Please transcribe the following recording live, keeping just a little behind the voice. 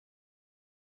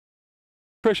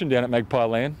Impression down at Magpie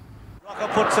Land.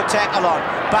 Rocker puts the tackle on.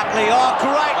 Buckley, oh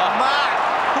great mark!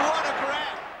 What a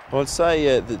grab! Well, I'd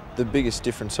say the biggest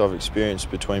difference I've experienced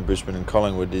between Brisbane and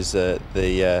Collingwood is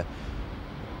the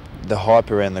hype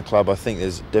around the club. I think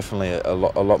there's definitely a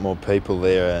lot more people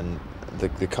there, and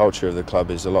the culture of the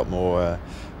club is a lot more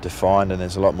defined, and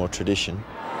there's a lot more tradition.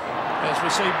 As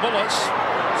we see Bullets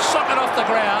sock it off the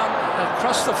ground,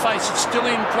 across the face, it's still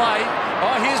in play.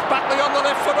 Oh, here's Buckley on the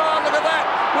left foot. Oh, look at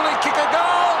that! Will he kick a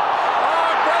goal?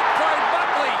 Oh, great play,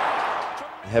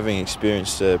 Buckley! Having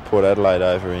experienced Port Adelaide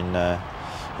over in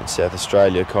South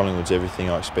Australia, Collingwood's everything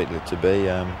I expect it to be.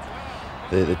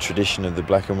 The tradition of the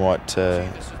black and white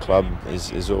club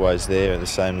is always there, the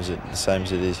same as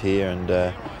it is here,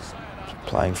 and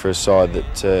playing for a side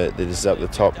that is up the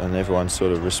top, and everyone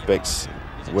sort of respects.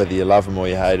 Whether you love them or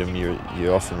you hate them,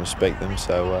 you often respect them.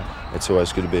 So it's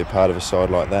always good to be a part of a side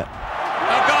like that.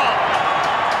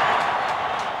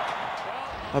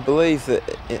 I believe that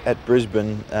at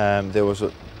Brisbane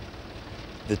the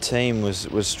team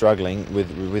was struggling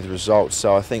with results.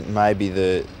 So I think maybe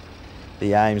the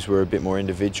aims were a bit more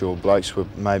individual. Blokes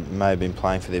may have been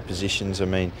playing for their positions. I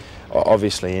mean,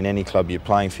 obviously in any club you're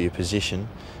playing for your position,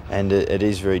 and it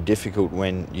is very difficult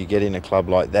when you get in a club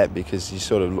like that because you're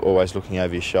sort of always looking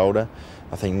over your shoulder.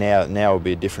 I think now will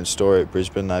be a different story at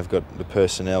Brisbane. They've got the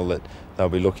personnel that they'll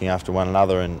be looking after one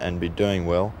another and be doing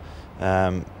well.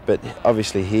 But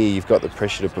obviously here you've got the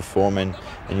pressure to perform, and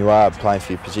you are playing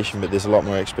for your position, but there's a lot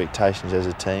more expectations as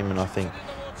a team, and I think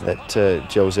that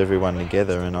gels everyone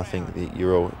together, and I think that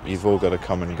you've all got a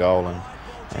common goal,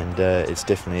 and it's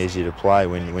definitely easier to play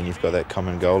when you've got that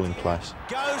common goal in place.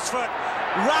 Goes for it,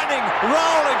 running,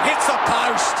 rolling, hits the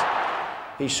post.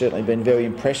 He's certainly been very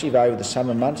impressive over the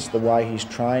summer months, the way he's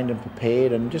trained and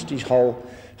prepared, and just his whole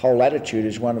attitude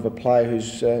is one of a player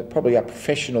who's probably a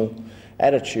professional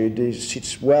attitude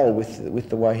sits well with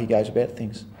the way he goes about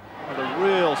things. One of the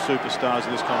real superstars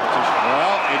of this competition.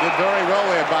 Well, he did very well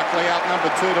there, Buckley,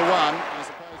 outnumbered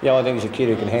 2-1. Yeah, I think he's a kid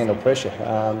who can handle pressure.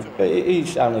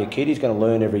 He's only a kid, he's going to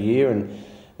learn every year, and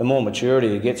the more maturity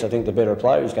he gets, I think the better a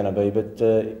player he's going to be. But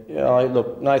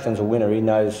look, Nathan's a winner. He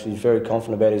knows, he's very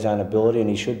confident about his own ability,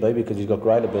 and he should be because he's got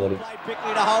great ability. Buckley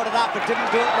to hold it up, but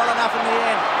didn't do it well enough in the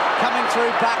end. Coming through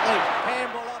Buckley.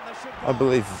 Handball on the shoot. I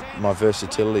believe my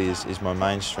versatility is my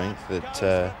main strength,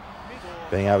 that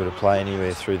being able to play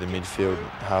anywhere through the midfield,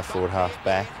 half forward, half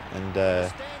back,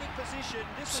 and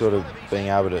sort of being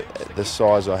able to, the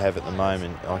size I have at the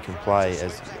moment, I can play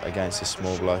against a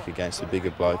small bloke, against a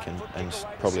bigger bloke, and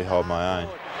probably hold my own.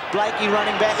 Blakey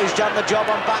running back, who's done the job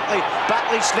on Buckley.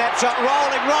 Buckley snapshot,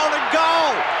 rolling,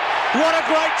 goal! What a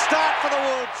great start for the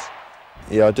Woods!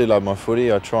 Yeah, I do love my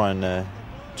footy. I try and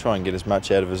get as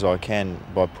much out of it as I can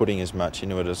by putting as much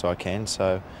into it as I can.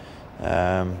 So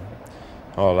I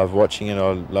love watching it.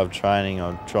 I love training.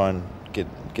 I try and get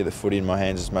the footy in my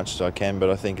hands as much as I can, but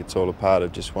I think it's all a part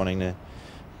of just wanting to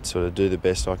sort of do the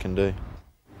best I can do.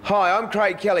 Hi, I'm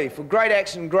Craig Kelly. For great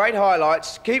action, great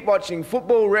highlights, keep watching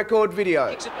Football Record Video.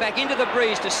 Kicks it back into the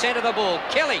breeze to centre the ball.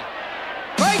 Kelly.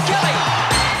 Craig Kelly.